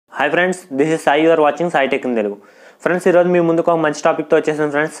Hi friends, this is Sai. You are watching Sai Tech in Telugu. Friends, ఈ రోజు మీ ముందుకు ఒక మంచి టాపిక్ తో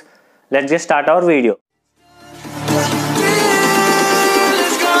వచ్చేసాను friends. Let's get start our video.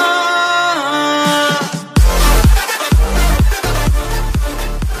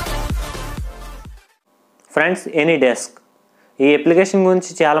 Friends, Anydesk ఈ అప్లికేషన్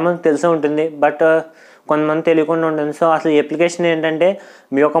గురించి చాలా మందికి తెలిసే ఉంటుంది, బట్ కొంతమంది తెలియకుండా ఉంటుంది. సో అసలు ఈ అప్లికేషన్ ఏంటంటే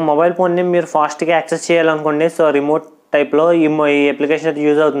మీ యొక్క మొబైల్ ఫోన్ని మీరు ఫాస్ట్గా యాక్సెస్ చేయాలనుకోండి. సో రిమోట్ టైప్లో ఈ అప్లికేషన్ అయితే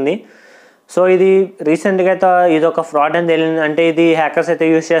యూజ్ అవుతుంది. సో ఇది రీసెంట్గా అయితే ఇది ఒక ఫ్రాడ్ అని తెలియదు, అంటే ఇది హ్యాకర్స్ అయితే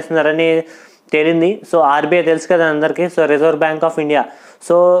యూజ్ చేస్తున్నారని తేలింది. సో ఆర్బీఐ తెలుసు కదా అందరికీ, so reserve bank of India.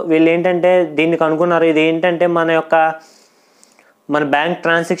 So వీళ్ళు ఏంటంటే దీన్ని కనుక్కున్నారు. ఇది ఏంటంటే మన బ్యాంక్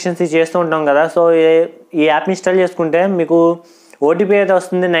ట్రాన్సాక్షన్స్ చేస్తూ ఉంటాం కదా. సో ఈ యాప్ ఇన్స్టాల్ చేసుకుంటే మీకు ఓటీపీ అయితే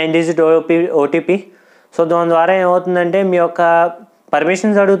వస్తుంది, 9 డిజిట్ ఓటీపీ. సో దాని ద్వారా ఏమవుతుందంటే మీ యొక్క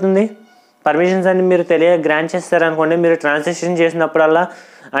పర్మిషన్స్ అడుగుతుంది. పర్మిషన్స్ అన్ని మీరు గ్రాంట్ చేస్తారనుకోండి, మీరు ట్రాన్సాక్షన్ చేసినప్పుడల్లా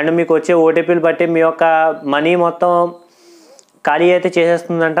అండ్ మీకు వచ్చే ఓటీపీలు బట్టి మీ యొక్క మనీ మొత్తం ఖాళీ అయితే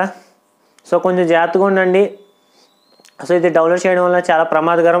చేసేస్తుందంట. సో కొంచెం జాగ్రత్తగా ఉండండి. సో ఇది డౌన్లోడ్ చేయడం వల్ల చాలా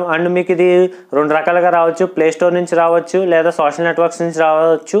ప్రమాదకరం. అండ్ మీకు ఇది 2 రకాలుగా రావచ్చు. ప్లే స్టోర్ నుంచి రావచ్చు, లేదా సోషల్ నెట్వర్క్స్ నుంచి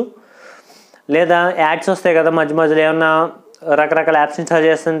రావచ్చు, లేదా యాడ్స్ వస్తాయి కదా మధ్య మధ్యలో ఏమన్నా రకరకాల యాప్స్ ఇన్స్టాల్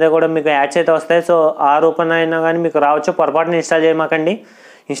చేస్తుంటే కూడా మీకు యాడ్స్ అయితే వస్తాయి. సో ఆ రూపంలో అయినా కానీ మీకు రావచ్చు. పొరపాటున ఇన్స్టాల్ చేయమాకండి.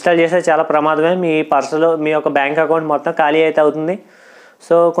 ఇన్స్టాల్ చేస్తే చాలా ప్రమాదమే. మీ పర్సులో మీ యొక్క బ్యాంక్ అకౌంట్ మొత్తం ఖాళీ అయితే అవుతుంది.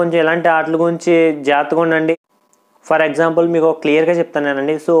 సో కొంచెం ఇలాంటి వాటి గురించి జాగ్రత్తగా ఉండండి. ఫర్ ఎగ్జాంపుల్ మీకు క్లియర్గా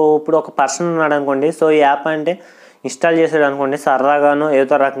చెప్తానండి. సో ఇప్పుడు ఒక పర్సన్ ఉన్నాడు అనుకోండి. సో ఈ యాప్ అంటే ఇన్స్టాల్ చేసాడు అనుకోండి సరదాగాను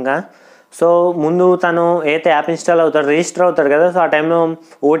ఏదో రకంగా. సో ముందు తను ఏదైతే యాప్ ఇన్స్టాల్ అవుతాడు, రిజిస్టర్ అవుతాడు కదా. సో ఆ టైంలో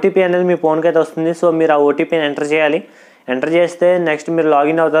ఓటీపీ అనేది మీ ఫోన్కి అయితే వస్తుంది. సో మీరు ఆ ఓటీపీని ఎంటర్ చేయాలి. ఎంటర్ చేస్తే నెక్స్ట్ మీరు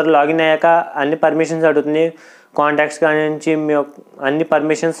లాగిన్ అవుతారు. లాగిన్ అయ్యాక అన్ని పర్మిషన్స్ అడుగుతుంది. కాంటాక్ట్స్ కానీ నుంచి మీ అన్ని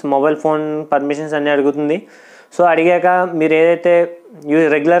పర్మిషన్స్, మొబైల్ ఫోన్ పర్మిషన్స్ అన్నీ అడుగుతుంది. సో అడిగాక మీరు ఏదైతే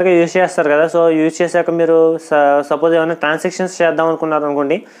రెగ్యులర్గా యూజ్ చేస్తారు కదా. సో యూజ్ చేశాక మీరు సపోజ్ ఏమైనా ట్రాన్సాక్షన్స్ చేద్దాం అనుకున్నారు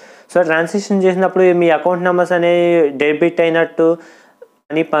అనుకోండి. సో ట్రాన్సాక్షన్ చేసినప్పుడు మీ అకౌంట్ నెంబర్స్ అనేవి డెబిట్ అయినట్టు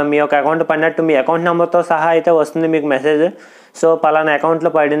అని మీ యొక్క అకౌంట్ పడినట్టు మీ అకౌంట్ నెంబర్తో సహా అయితే వస్తుంది మీకు మెసేజ్. సో పలానా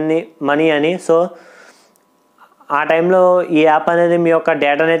అకౌంట్లో పడింది మనీ అని. సో ఆ టైంలో ఈ యాప్ అనేది మీ యొక్క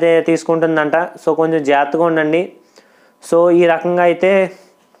డేటాని అయితే తీసుకుంటుందంట. సో కొంచెం జాగ్రత్తగా ఉండండి. సో ఈ రకంగా అయితే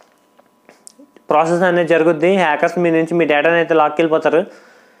ప్రాసెస్ అనేది జరుగుద్ది. హ్యాకర్స్ మీ నుంచి మీ డేటాని అయితే లాక్కెళ్ళిపోతారు.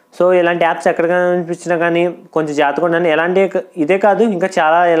 సో ఇలాంటి యాప్స్ ఎక్కడికైనా అనిపించినా కానీ కొంచెం జాగ్రత్తగా ఉండండి. ఇదే కాదు, ఇంకా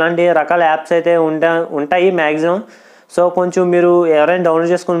చాలా ఇలాంటి రకాల యాప్స్ అయితే ఉంటాయి మ్యాక్సిమం. సో కొంచెం మీరు ఎవరైనా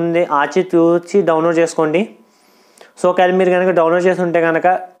డౌన్లోడ్ చేసుకుంది ఆచి చూచి డౌన్లోడ్ చేసుకోండి. సో ఒకవేళ మీరు కనుక డౌన్లోడ్ చేసి ఉంటే కనుక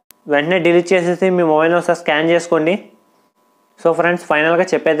వెంటనే డిలీట్ చేసేసి మీ మొబైల్లో ఒకసారి స్కాన్ చేసుకోండి. సో ఫ్రెండ్స్, ఫైనల్గా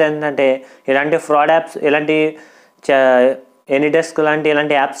చెప్పేది ఏంటంటే ఇలాంటి ఫ్రాడ్ యాప్స్, ఇలాంటి ఎనీడెస్క్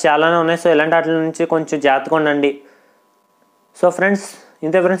ఇలాంటి యాప్స్ చాలానే ఉన్నాయి. సో ఇలాంటి వాటి నుంచి కొంచెం జాగ్రత్తగా ఉండండి. సో ఫ్రెండ్స్,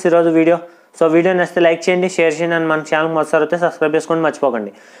 ఇంతే ఫ్రెండ్స్ ఈరోజు వీడియో. సో వీడియో నచ్చితే లైక్ చేయండి, షేర్ చేయండి. అండ్ మన ఛానల్ మొదటిసారి అయితే సబ్స్క్రైబ్ చేసుకోండి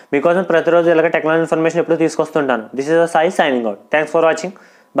మర్చిపోకండి. మీకోసం ప్రతిరోజు ఇలాగ టెక్నాలజీ ఇన్ఫర్మేషన్ ఎప్పుడు తీసుకొస్తుంటాను. This is Sai signing out. Thanks for watching.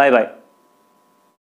 By by.